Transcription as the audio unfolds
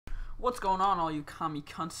What's going on, all you commie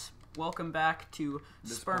cunts? Welcome back to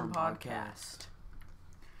The Sperm Podcast.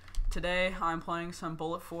 Today, I'm playing some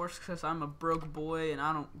Bullet Force because I'm a broke boy and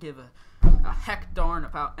I don't give a heck darn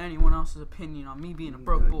about anyone else's opinion on me being a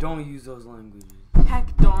broke boy. Don't use those languages.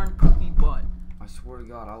 Heck darn poopy butt. I swear to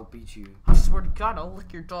God, I'll beat you. I swear to God, I'll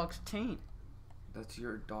lick your dog's taint. That's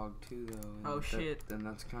your dog too, though. Oh, shit. Then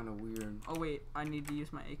that's kind of weird. Oh, wait. I need to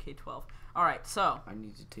use my AK-12. Alright, so. I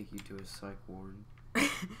need to take you to a psych ward.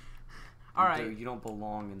 Alright. Dude, you don't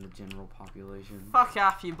belong in the general population. Fuck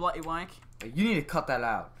off, you bloody wank. Hey, you need to cut that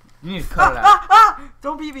out. You need to cut it out.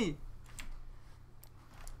 Don't beat me.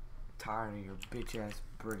 Tired of your bitch-ass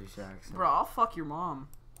British accent. Bro, I'll fuck your mom.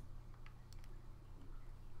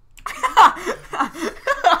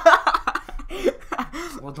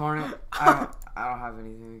 Well, darn it. I don't have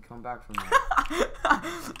anything to come back from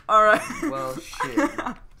that. Alright. Well, shit.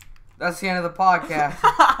 That's the end of the podcast.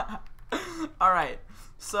 Alright.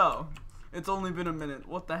 So, it's only been a minute.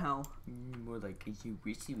 What the hell? More like, you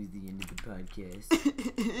wish it was the end of the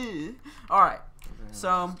podcast. Alright.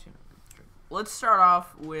 So, let's start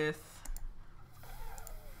off with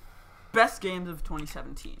best games of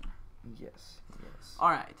 2017. Yes.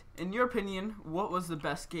 Alright. In your opinion, what was the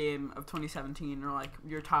best game of 2017, or like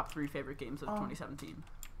your top 3 favorite games of 2017?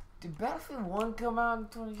 Did Battlefield 1 come out in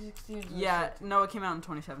 2016? Yeah, no, it came out in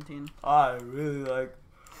 2017. I really like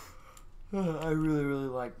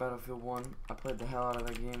Battlefield 1. I played the hell out of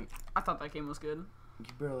that game. I thought that game was good. You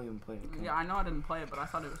barely even played it. Yeah, I know I didn't play it, but I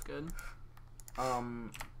thought it was good.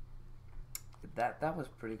 That was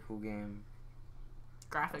a pretty cool game.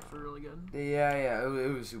 Graphics were really good. Yeah,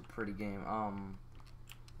 it was a pretty game.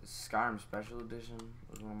 Skyrim Special Edition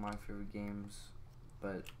was one of my favorite games,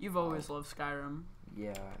 but You've always loved Skyrim.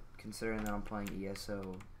 yeah, considering that I'm playing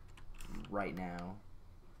ESO right now.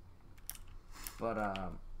 But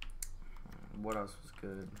what else was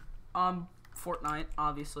good? Fortnite,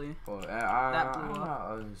 obviously. Well, That blew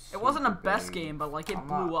up. It wasn't a best game, but like it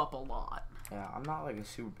blew up a lot. Yeah, I'm not like a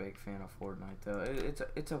super big fan of Fortnite though.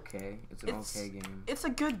 It's okay. It's an okay game. It's a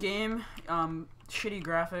good game. Shitty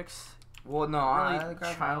graphics. Well, no, Really I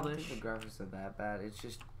don't childish. think the graphics are that bad. It's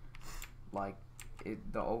just like the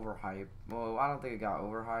overhype. Well, I don't think it got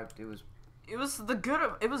overhyped. It was a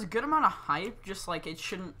good amount of hype. Just like it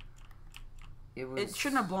shouldn't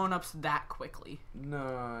have blown up that quickly. No,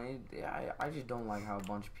 I just don't like how a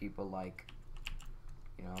bunch of people like,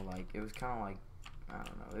 like it was kind of like, I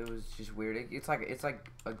don't know. It was just weird. It's like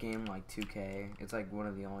a game like 2K. It's like one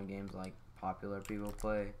of the only games like popular people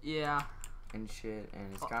play. Yeah. And shit,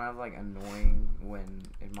 and it's kind of like annoying when,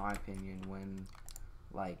 in my opinion, when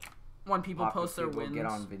people post their wins. Get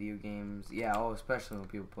on video games. Yeah, especially when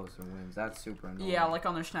people post their wins. That's super annoying. Yeah, like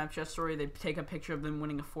on their Snapchat story, they take a picture of them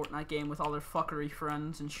winning a Fortnite game with all their fuckery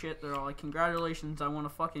friends and shit. They're all like, "Congratulations, I won a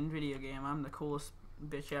fucking video game. I'm the coolest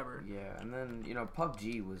bitch ever." Yeah, and then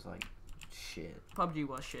PUBG was like shit. PUBG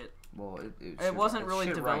was shit. Well, it wasn't really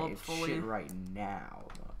developed fully. It's shit right now.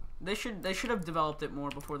 They should have developed it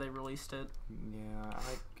more before they released it. Yeah,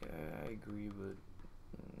 I agree, but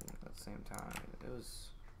at the same time, it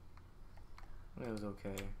was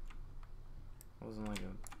okay. It wasn't like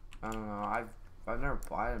I don't know. I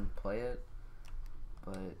didn't play it,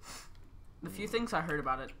 but the few things I heard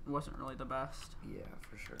about it wasn't really the best. Yeah,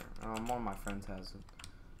 for sure. One of my friends has it,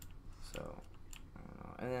 so I don't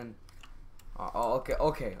know. And then.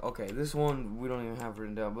 Okay. This one we don't even have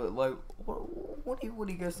written down, but like, what do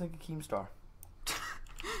you guys think of Keemstar?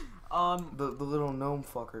 The little gnome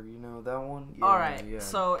fucker, that one. Yeah, all right. Yeah.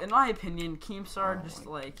 So in my opinion, Keemstar I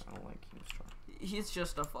don't like Keemstar. He's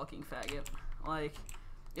just a fucking faggot. Like,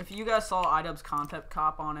 if you guys saw iDubbbz's concept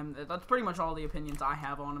cop on him, that's pretty much all the opinions I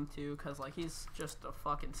have on him too. Cause like he's just a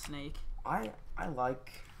fucking snake. I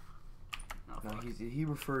like. Oh, no, he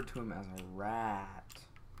referred to him as a rat.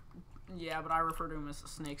 Yeah, but I refer to him as a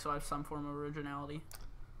snake, so I have some form of originality.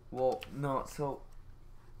 Well, no, so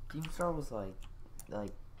Keemstar was like,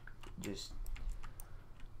 just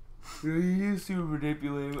he's super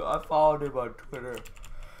manipulative. I followed him on Twitter,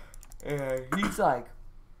 and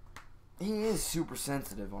he is super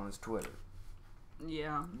sensitive on his Twitter.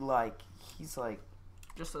 Yeah. Like he's like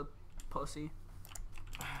just a pussy.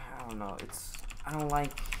 I don't know. I don't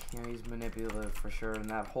like he's manipulative for sure, and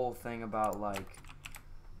that whole thing about like.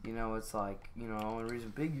 It's like, the only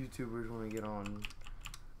reason big YouTubers want to get on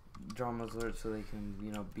Drama's Alert so they can,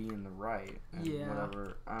 be in the right. And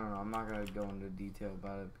whatever. I don't know. I'm not going to go into detail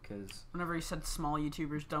about it because... Whenever you said small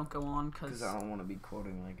YouTubers don't go on because... I don't want to be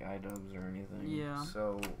quoting, like, iDubbbz or anything. Yeah.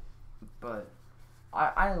 So, but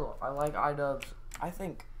I like iDubbbz. I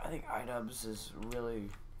think iDubbbz is really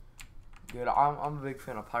good. I'm a big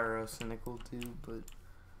fan of Pyro Cynical too, but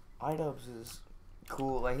iDubbbz is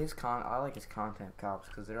cool. Like I like his content cops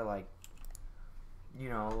because they're like, you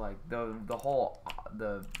know, like the whole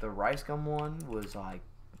the rice gum one was like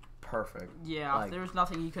perfect. Yeah, like, there was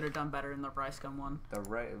nothing he could have done better in the rice gum one.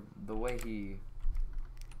 The way he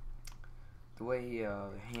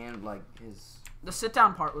hand like his. The sit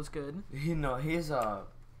down part was good. You know his fuck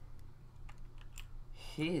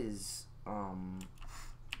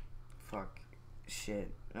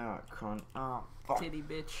shit fuck. Titty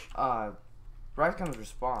bitch. Rice Gum's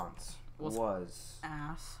response was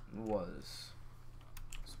ass. Was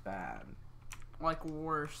bad. Like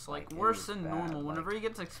worse. Like worse than normal. Whenever he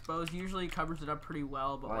gets exposed, usually he covers it up pretty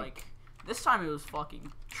well, but like this time it was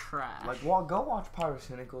fucking trash. Like, go watch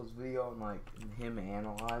Pyrocynical's video and like him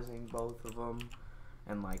analyzing both of them,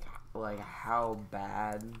 and like how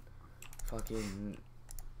bad fucking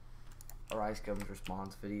Rice Gum's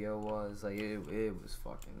response video was. Like it was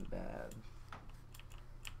fucking bad.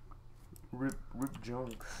 Rip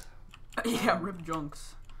Junks. Yeah, Rip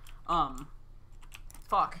Junks.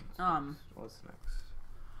 Fuck. What's next?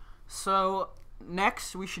 So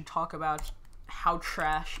next we should talk about how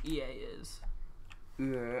trash EA is.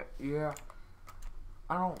 Yeah.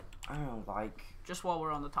 I don't like. Just while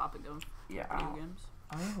we're on the topic of video games.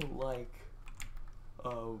 I don't like.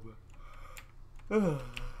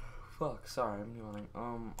 Fuck. Sorry, I'm yawning.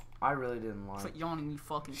 I really didn't like. Quit yawning, you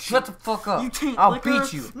fucking. Shut the fuck up. You taint I'll liquor.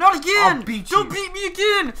 beat you. Not again. I'll beat you. Don't beat me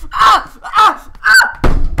again. Ah!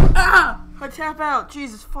 I tap out.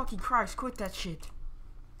 Jesus fucking Christ! Quit that shit.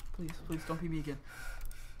 Please don't beat me again.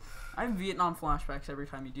 I have Vietnam flashbacks every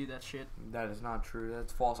time you do that shit. That is not true.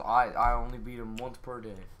 That's false. I only beat him once per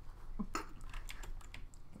day.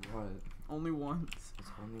 What? Only once. It's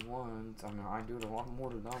only once. I mean, I do it a lot more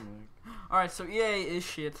than Dominic. Alright, so EA is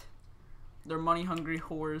shit. They're money-hungry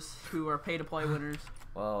whores who are pay-to-play winners.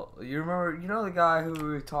 Well, you know the guy who we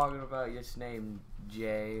were talking about yesterday,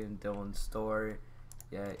 Jay, and Dylan's story?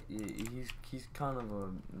 Yeah, he's kind of a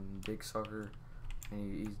dick sucker.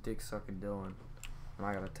 And he's dick sucking Dylan. And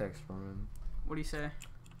I got a text from him. What'd he say? It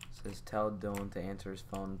says, tell Dylan to answer his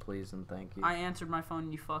phone, please, and thank you. I answered my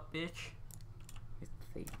phone, you fuck bitch. It's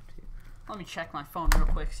fake, too. Let me check my phone real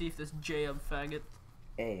quick, see if this J-Up faggot.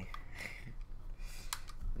 Hey.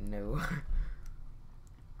 No.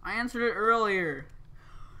 I answered it earlier.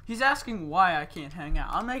 He's asking why I can't hang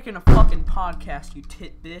out. I'm making a fucking podcast, you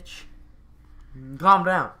tit bitch. Calm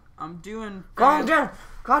down. I'm doing... Calm down,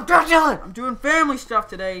 Dylan! I'm doing family stuff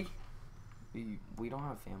today. We don't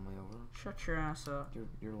have family over. Shut your ass up.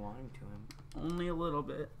 You're lying to him. Only a little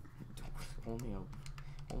bit. Only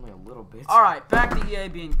a little bit. Alright, back to EA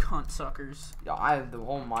being cunt suckers. Yeah, the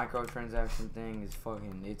whole microtransaction thing is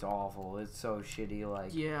fucking, it's awful. It's so shitty,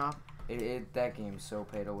 like... Yeah. That game's so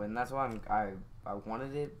pay to win. That's why I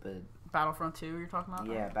wanted it, but... Battlefront 2 you're talking about?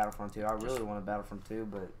 Yeah, Battlefront 2. I really wanted Battlefront 2,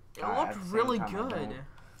 but... It looked really good.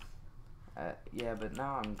 Yeah, but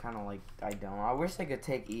now I'm kind of like, I don't. I wish they could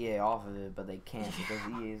take EA off of it, but they can't because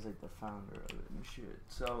EA is like the founder of it and shit.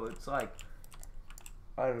 So it's like,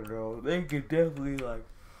 I don't know. They could definitely like.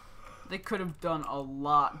 They could have done a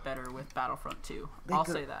lot better with Battlefront 2. I'll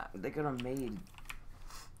say that. They could have made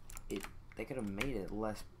it. They could have made it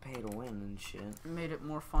less pay to win and shit. Made it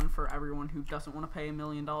more fun for everyone who doesn't want to pay $1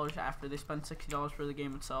 million after they spend $60 for the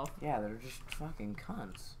game itself. Yeah, they're just fucking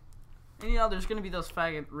cunts. And you know, there's gonna be those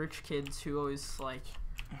faggot rich kids who always like,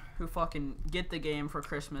 who fucking get the game for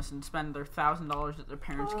Christmas and spend their $1,000 that their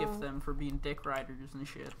parents gift them for being dick riders and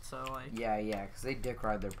shit. So like. Yeah, because they dick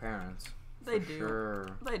ride their parents. They do. Sure.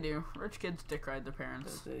 They do. Rich kids dick ride their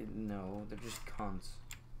parents. No, they're just cunts.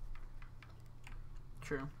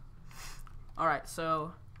 True. Alright,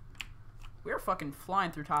 so we're fucking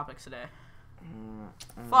flying through topics today.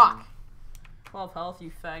 Fuck! 12 health,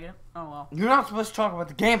 you faggot. Oh well. You're not supposed to talk about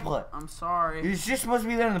the gameplay. I'm sorry. You're just supposed to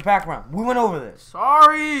be there in the background. We went over this.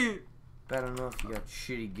 Sorry! Bad enough you got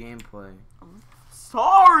shitty gameplay. I'm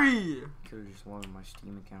sorry! Could have just wanted my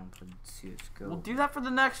Steam account for CSGO. We'll do that for the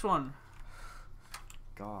next one.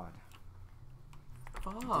 God.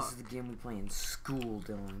 Fuck. This is the game we play in school,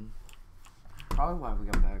 Dylan. Probably why we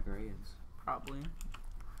got bad grades. Probably.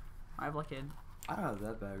 I have like a... I don't have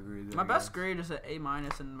that bad grade. My best grade is an A-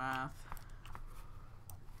 in math.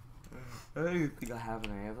 I don't even think I have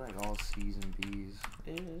an A. I have like all C's and B's.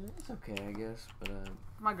 It's okay, I guess, but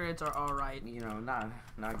my grades are alright. You know, not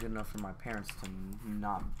good enough for my parents to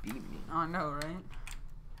not beat me. I know, right?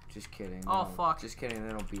 Just kidding. Oh, fuck. Just kidding,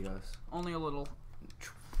 they don't beat us. Only a little.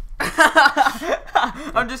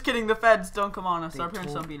 I'm just kidding, the feds don't come on us. Our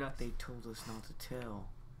parents don't beat us. They told us not to tell.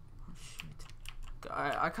 Oh, shit.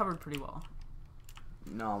 I covered pretty well.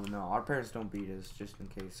 No, our parents don't beat us, just in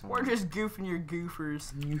case someone... We're just goofing your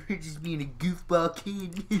goofers. You're just being a goofball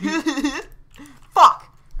kid.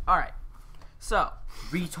 Fuck! Alright. So.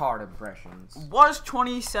 Retard impressions. Was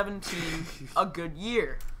 2017 a good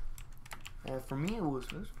year? For me, it was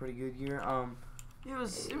a pretty good year. It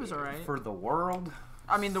was alright. For the world...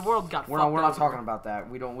 I mean, the world got fucked over. We're not talking about that.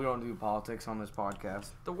 We don't do politics on this podcast.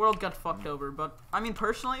 The world got fucked over, but I mean,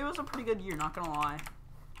 personally, it was a pretty good year. Not gonna lie.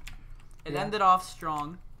 It ended off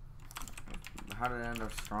strong. How did it end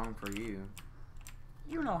up strong for you?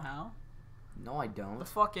 You know how. No, I don't. The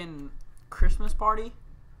fucking Christmas party.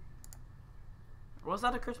 Was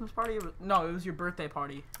that a Christmas party? No, it was your birthday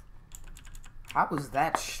party. How was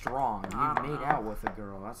that strong? You made know. out with a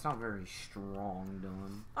girl. That's not very strong,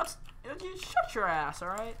 Dylan. You shut your ass,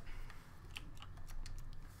 alright?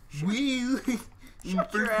 Woo!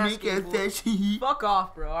 Shut your ass, fuck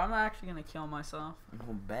off, bro. I'm actually gonna kill myself.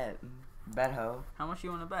 Well, bet ho. How much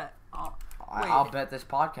you wanna bet? I'll bet this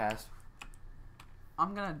podcast.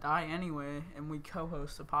 I'm gonna die anyway, and we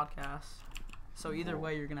co-host a podcast. So either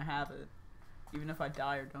way, you're gonna have it. Even if I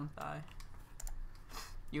die or don't die.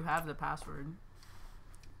 You have the password.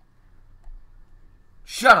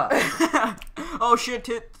 Shut up! Oh shit,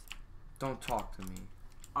 tits. Don't talk to me.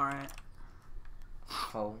 Alright.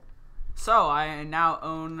 Oh. So, I now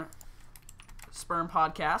own Sperm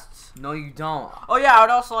Podcasts. No, you don't. Oh yeah, I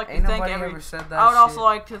would also like to thank ever said that I would also shit.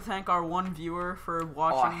 like to thank our one viewer for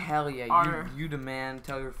watching. Oh hell yeah! You the man.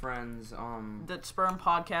 Tell your friends. That Sperm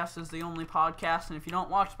Podcast is the only podcast, and if you don't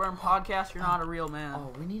watch Sperm Podcast, you're not a real man.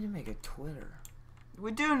 Oh, we need to make a Twitter.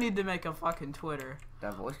 We do need to make a fucking Twitter.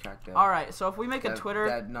 That voice cracked out. Alright, so if we make a Twitter...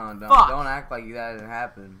 Fuck. Don't act like that didn't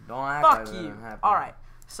happen. Don't act like that didn't happen. Alright,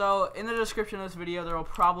 so in the description of this video, there will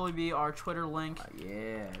probably be our Twitter link.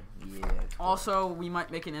 Yeah. Also, we might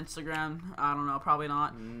make an Instagram. I don't know, probably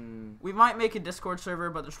not. We might make a Discord server,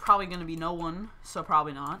 but there's probably going to be no one, so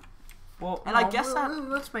probably not. Well, and I guess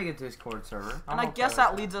let's make a Discord server. And I guess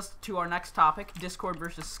that leads us to our next topic, Discord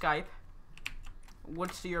versus Skype.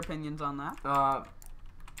 What's your opinions on that?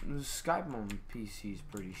 Skype on PC is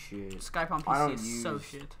pretty shit. Skype on PC is so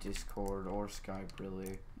shit. Discord or Skype,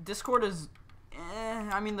 really. Discord is,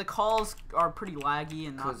 I mean, the calls are pretty laggy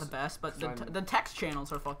and not the best, but the text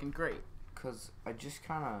channels are fucking great. Cause I just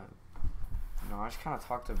kind of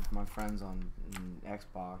talk to my friends on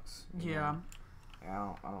Xbox. Yeah. I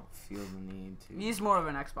don't feel the need to. He's more of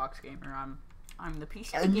an Xbox gamer. I'm the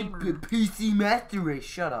PC gamer. I'm the PC master race.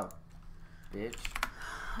 Shut up, bitch.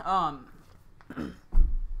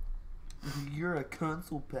 You're a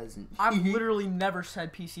console peasant. I've literally never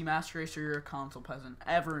said PC Master Race or you're a console peasant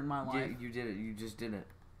ever in my life. Yeah, you did it. You just did it.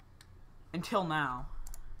 Until now.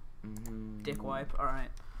 Dick wipe. All right.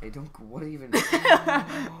 Hey, don't. What even? Can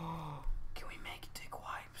we make dick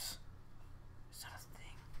wipes? Is that a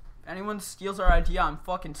thing? If anyone steals our idea, I'm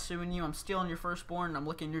fucking suing you. I'm stealing your firstborn, and I'm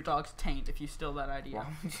licking your dog's taint if you steal that idea. Why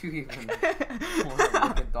would you even want to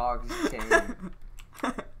lick a dog's taint?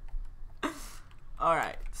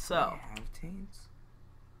 Alright, so. They have taints?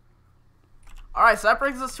 Alright, so that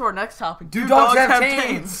brings us to our next topic. Do dogs have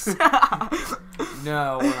taints?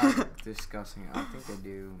 No, we're not discussing it. I think they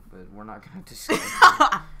do, but we're not going to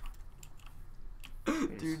discuss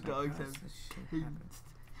it. Do dogs have taints?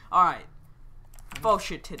 Alright.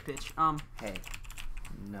 Bullshit tit bitch. Hey.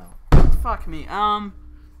 No. Fuck me.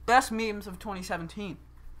 Best memes of 2017.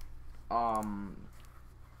 Do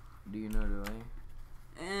you know the way?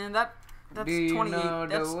 And that's 2018.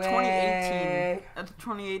 That's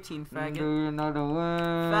 2018, faggot. Do you know the way?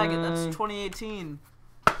 Faggot, that's 2018.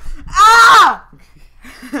 Ah!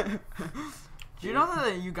 Do you know that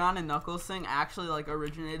the Ugandan Knuckles thing actually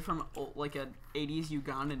originated from like an 80s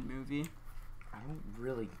Ugandan movie? I don't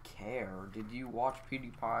really care. Did you watch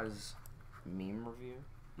PewDiePie's meme review?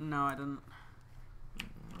 No, I didn't.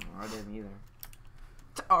 I didn't either.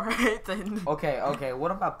 Alright then. Okay,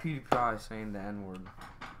 what about PewDiePie saying the N-word?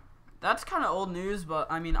 That's kind of old news,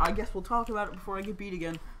 but I mean, I guess we'll talk about it before I get beat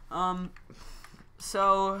again.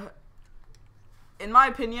 So, in my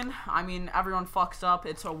opinion, I mean, everyone fucks up.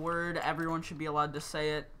 It's a word. Everyone should be allowed to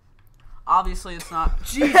say it. Obviously, it's not.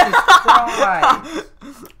 Jesus Christ!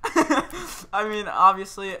 I mean,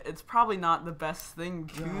 obviously, it's probably not the best thing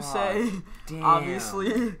to say. Damn.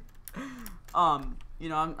 Obviously. You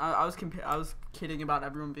know, I was kidding about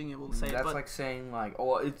everyone being able to say it. That's like saying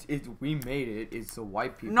oh, it's we made it. It's the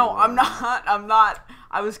white people. No, I'm not.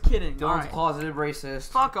 I was kidding. Dylan's closeted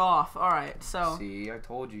racist. Fuck off. All right, so. See, I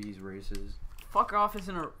told you he's racist. Fuck off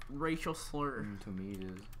isn't a racial slur. To me, it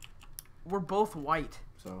is. We're both white.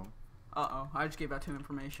 So. Uh-oh, I just gave out too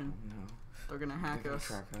information. No. They're gonna hack us.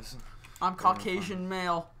 Track us. I'm Caucasian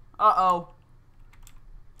male. Uh-oh.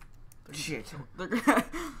 Shit.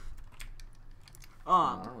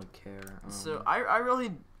 I don't really care. So I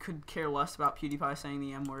really could care less about PewDiePie saying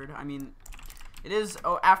the M word. I mean, it is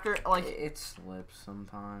after like it slips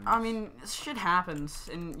sometimes. I mean, shit happens,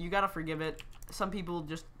 and you gotta forgive it. Some people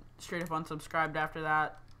just straight up unsubscribed after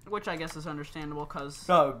that, which I guess is understandable because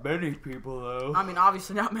not many people though. I mean,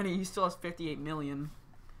 obviously not many. He still has 58 million,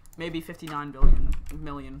 maybe 59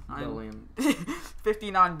 million.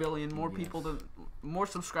 59 billion more people than more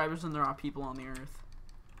subscribers than there are people on the earth.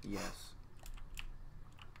 Yes.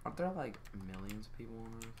 Aren't there like millions of people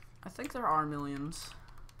on Earth? I think there are millions.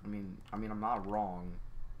 I mean, I'm not wrong.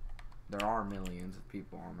 There are millions of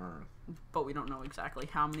people on Earth. But we don't know exactly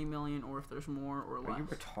how many million or if there's more or less. Are you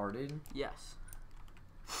retarded? Yes.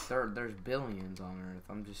 There's billions on Earth.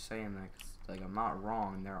 I'm just saying that 'cause, like, I'm not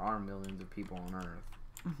wrong. There are millions of people on Earth.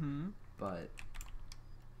 Mm-hmm. But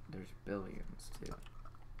there's billions too.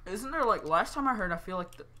 Isn't there like last time I heard? I feel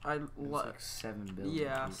like it's like 7 billion.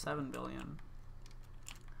 Yeah, people. 7 billion.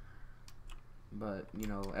 But you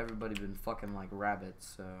know, everybody been fucking like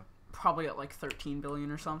rabbits, so probably at like 13 billion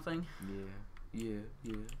or something. Yeah.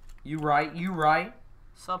 You right.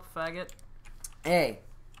 Sup, faggot? Hey,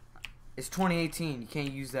 it's 2018. You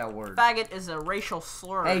can't use that word. Faggot is a racial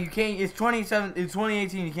slur. Hey, you can't. It's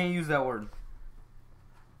 2018. You can't use that word.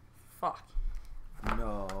 Fuck.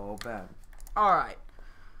 No, bad. All right.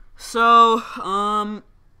 So,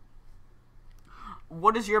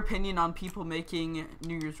 what is your opinion on people making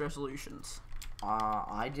New Year's resolutions?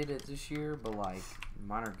 I did it this year, but like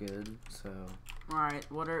mine are good. So. All right.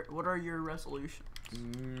 What are your resolutions?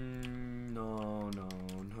 No.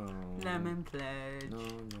 Lemon pledge. No,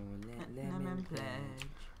 lemon pledge.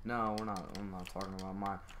 No, I'm not talking about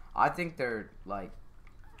mine. I think they're like,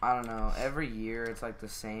 I don't know. Every year it's like the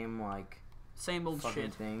same same old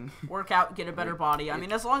shit. Thing. Work out, get a better body. I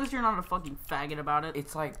mean, as long as you're not a fucking faggot about it.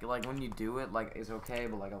 It's like when you do it, like it's okay,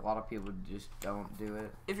 but like a lot of people just don't do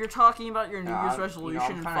it. If you're talking about your New Year's resolution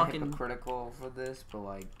I'm and kind of fucking hypocritical for this, but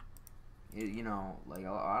like, you know, like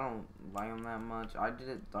I don't like them that much. I did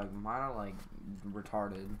it like mine are like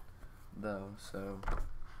retarded, though. So.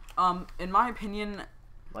 In my opinion.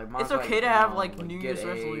 Like it's okay to have like New Year's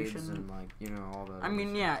resolutions and like all that. I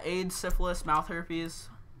mean, yeah, AIDS, syphilis, mouth herpes.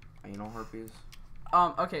 Anal herpes.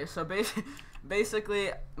 Okay, so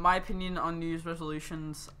basically, my opinion on New Year's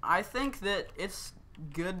resolutions, I think that it's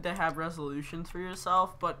good to have resolutions for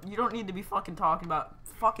yourself, but you don't need to be fucking talking about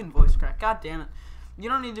fucking voice crack. God damn it, you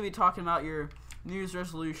don't need to be talking about your New Year's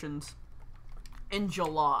resolutions in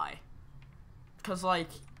July, cause like.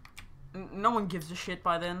 No one gives a shit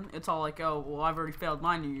by then. It's all like, oh, well, I've already failed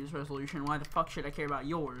my New Year's resolution. Why the fuck should I care about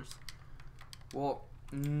yours? Well,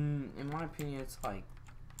 in my opinion, it's like,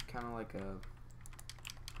 kind of like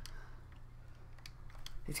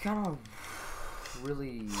it's kind of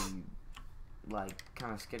really, like,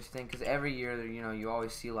 kind of sketchy thing. Because every year, you know, you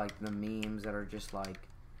always see, like, the memes that are just like,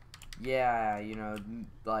 yeah, you know,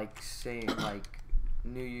 like, saying, like,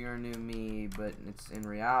 New Year, new me. But it's in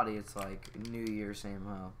reality, it's like, New Year, same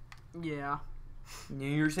hoe. Yeah. New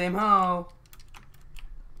Year, same hoe.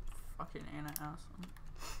 Fucking Anna Aslan.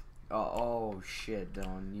 Oh shit,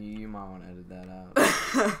 Dylan. You might want to edit that out.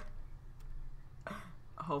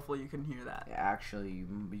 Hopefully you can hear that. Yeah, actually,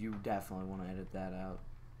 you definitely want to edit that out.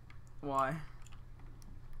 Why?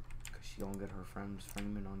 Because she don't get her friends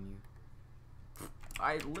framing on you.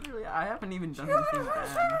 I haven't even done anything bad.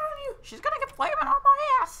 She's gonna get flaming on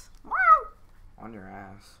my ass. Wow. On your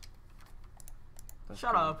ass.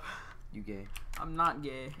 Shut up. You gay. I'm not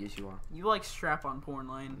gay. Yes, you are. You like strap-on porn,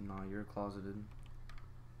 Lane. No, you're closeted.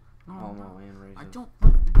 No, homo and racist. I don't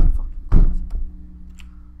like fucking closet.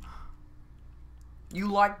 You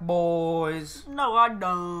like boys. No, I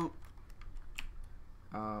don't.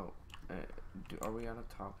 Are we out of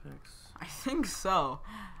topics? I think so.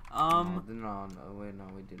 No, wait, no,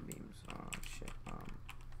 we did memes. Oh, shit.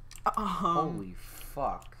 Holy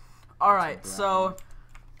fuck. Alright, so...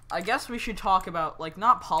 I guess we should talk about, like,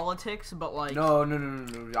 not politics, but, like... No. I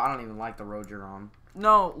don't even like the road you're on.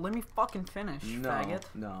 No, let me fucking finish, faggot.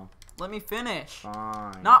 No. Let me finish.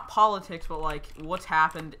 Fine. Not politics, but, like, what's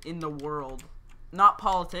happened in the world. Not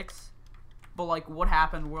politics, but, like, what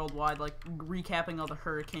happened worldwide, like, recapping all the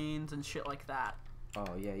hurricanes and shit like that.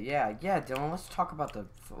 Oh, yeah, Dylan, let's talk about the...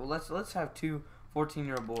 Let's have two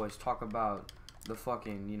 14-year-old boys talk about the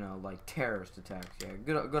fucking, you know, like, terrorist attacks. Yeah,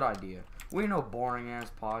 good idea. We no boring-ass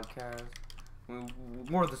podcast.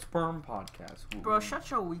 We're the Sperm Podcast. Bro, shut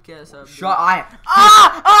your weak ass up. Shut I...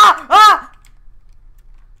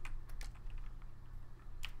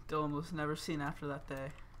 Dylan was never seen after that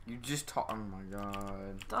day. You just talk... Oh, my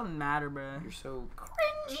God. Doesn't matter, bro. You're so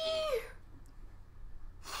cringy.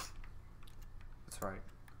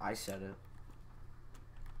 I said it.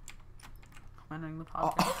 I'm ending the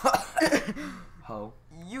podcast. Ho.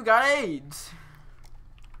 You got AIDS.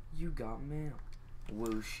 You got mail.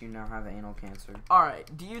 Whoosh, you now have anal cancer.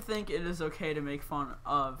 Alright, do you think it is okay to make fun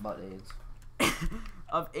of... Butt AIDS.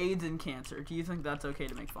 of AIDS and cancer? Do you think that's okay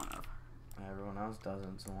to make fun of? Everyone else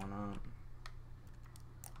doesn't, so why not?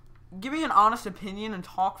 Give me an honest opinion and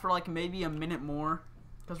talk for like maybe a minute more.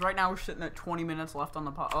 Because right now we're sitting at 20 minutes left on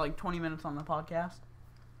the 20 minutes on the podcast.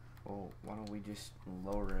 Well, why don't we just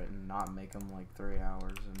lower it and not make them like 3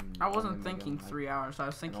 hours? And I wasn't thinking 3 hours. I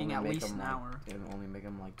was thinking at least an hour. And only make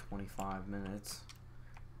them like 25 minutes.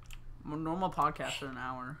 Normal podcasts are an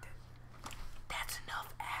hour. That's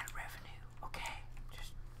enough ad revenue. Okay.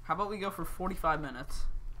 Just. How about we go for 45 minutes?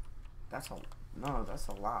 That's a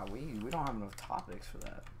lot. We don't have enough topics for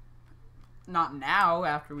that. Not now,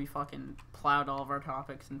 after we fucking plowed all of our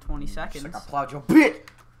topics in 20 seconds. Just like I plowed your bitch!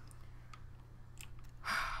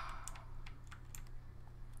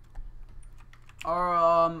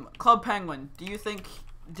 Or, Club Penguin. Do you think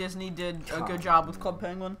Disney did a good job with Club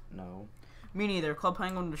Penguin? No. Me neither. Club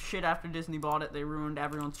Penguin was shit after Disney bought it. They ruined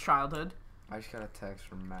everyone's childhood. I just got a text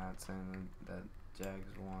from Matt saying that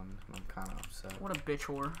Jags won. I'm kind of upset. What a bitch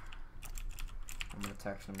whore. I'm going to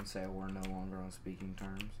text him and say we're no longer on speaking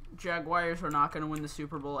terms. Jaguars are not going to win the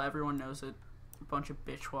Super Bowl. Everyone knows it. A bunch of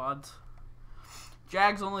bitchwads.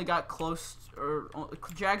 Jags only got close,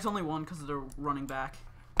 Jags only won because of their running back.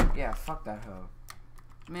 Yeah, fuck that hoe.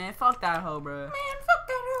 Man, fuck that hoe, bro. Man, fuck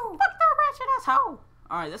that hoe. Fuck that ratchet ass hoe.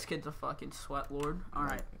 Alright, this kid's a fucking sweat lord.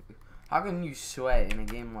 Alright. How can you sweat in a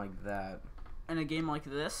game like that? In a game like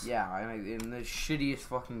this? Yeah, in the shittiest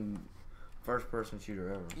fucking first-person shooter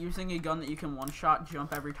ever. Using a gun that you can one-shot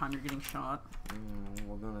jump every time you're getting shot.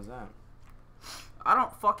 What gun is that? I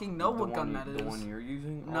don't fucking know what gun that is. The one you're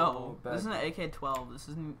using? No, this is an AK-12. This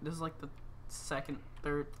is like the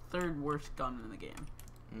third worst gun in the game.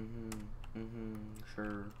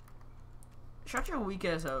 Sure. Shut your weak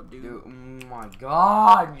ass up, dude. Dude, oh my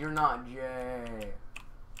god, you're not Jay.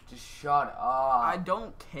 Just shut up. I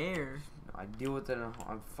don't care. I deal with it in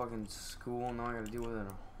fucking school, now I gotta deal with it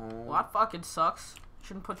at home. Well, that fucking sucks.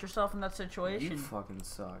 Shouldn't put yourself in that situation. You fucking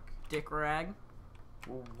suck. Dick rag.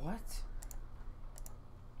 Well, what?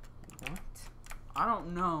 What? I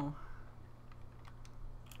don't know.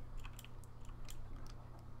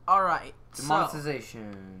 Alright.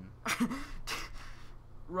 Demonetization. So.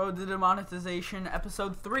 Road to Demonetization,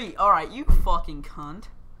 episode 3. Alright, you fucking cunt.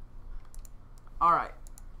 Alright.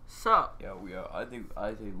 So. Yeah, I think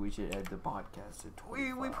we should end the podcast at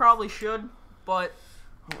 25. We probably should, but.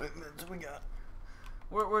 How many minutes we got?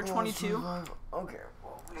 We're 22. Okay,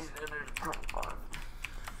 well, we should end it at 25.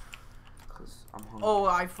 Cause I'm hungry. Oh,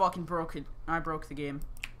 I fucking broke it. I broke the game.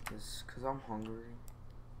 Cause I'm hungry.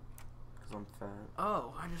 Cause I'm fat.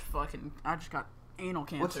 Oh, I just got anal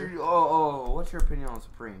cancer. What's your opinion on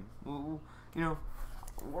Supreme? You know,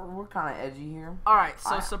 we're kind of edgy here. All right,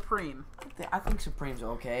 so Supreme. I think Supreme's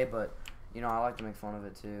okay, but you know, I like to make fun of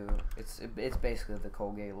it too. It's basically the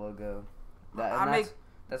Colgate logo.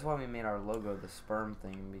 That's why we made our logo the sperm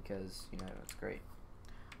thing, because you know it's great.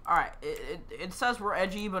 All right, it says we're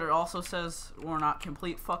edgy, but it also says we're not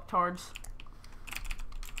complete fucktards.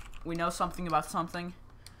 We know something about something.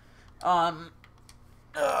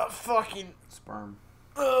 Fucking sperm.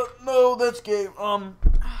 No, that's gay.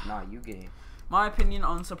 Nah, you gay. My opinion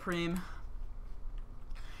on Supreme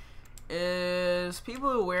is people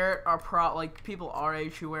who wear it are people our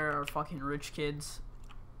age who wear it are fucking rich kids.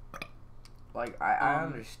 Like, I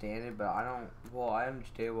understand it, but I don't. Well, I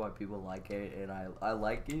understand why people like it, and I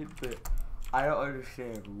like it, but I don't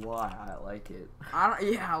understand why I like it.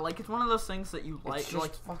 Yeah, like it's one of those things that you like. It's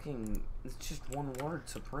just it's just one word,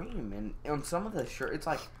 Supreme, and on some of the shirts,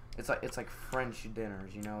 it's like French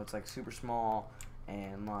dinners, you know. It's like super small,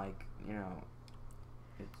 and like you know,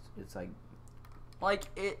 it's like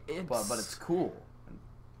it's but it's cool. And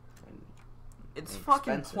it's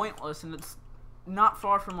fucking expensive. Pointless, and it's not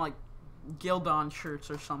far from like Gildon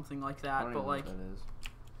shirts or something like that. But like,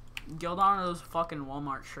 Gildon are those fucking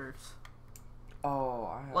Walmart shirts. Oh,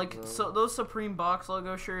 I have like those. So those Supreme box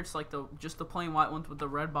logo shirts, like just the plain white ones with the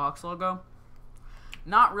red box logo,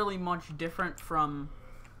 not really much different from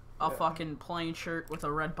a fucking plain shirt with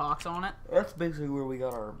a red box on it. That's basically where we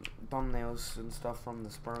got our thumbnails and stuff from,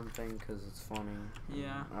 the sperm thing, because it's funny.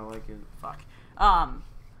 Yeah, I like it. Fuck.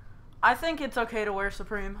 I think it's okay to wear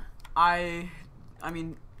Supreme. I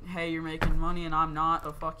mean, hey, you're making money and I'm not.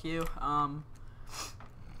 Oh, fuck you.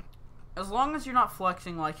 As long as you're not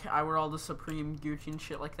flexing like I wear all the Supreme Gucci and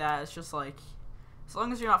shit like that, it's just like, as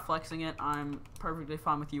long as you're not flexing it, I'm perfectly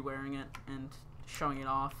fine with you wearing it and showing it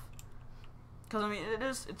off. Because, I mean,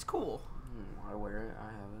 it's cool. I wear it. I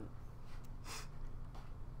have it.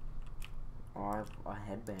 Oh, I have a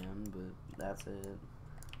headband, but that's it.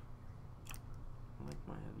 I like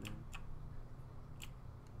my headband.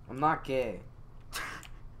 I'm not gay.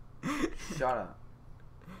 Shut up.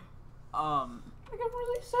 I get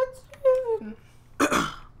really sensitive.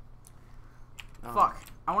 Fuck.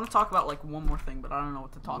 I want to talk about, like, one more thing, but I don't know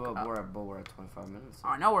what to talk about. We're at 25 minutes.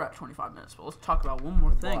 I know we're at 25 minutes, but let's talk about one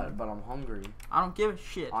more thing. But I'm hungry. I don't give a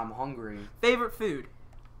shit. I'm hungry. Favorite food?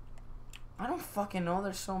 I don't fucking know.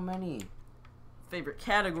 There's so many. Favorite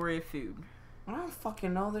category of food? I don't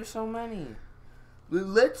fucking know. There's so many.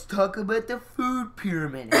 Let's talk about the food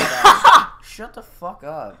pyramid. Shut the fuck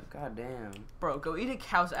up. God damn. Bro, go eat a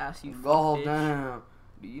cow's ass, you Go down.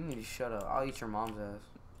 Dude, you need to shut up. I'll eat your mom's ass.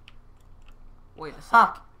 Wait a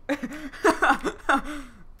sec.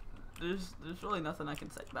 There's really nothing I can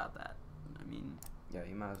say about that. I mean... Yeah,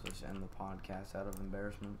 you might as well just end the podcast out of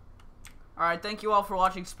embarrassment. Alright, thank you all for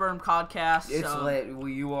watching Sperm Podcast. It's lit. Well,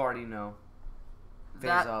 you already know. Phase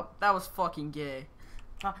up. That was fucking gay.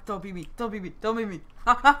 Don't beat me. Don't beat me. Don't beat me.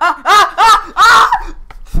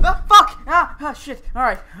 Fuck. Shit.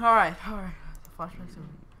 Alright. The flashback's over.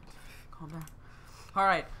 Calm down.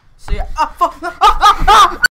 Alright. See ya. Fuck.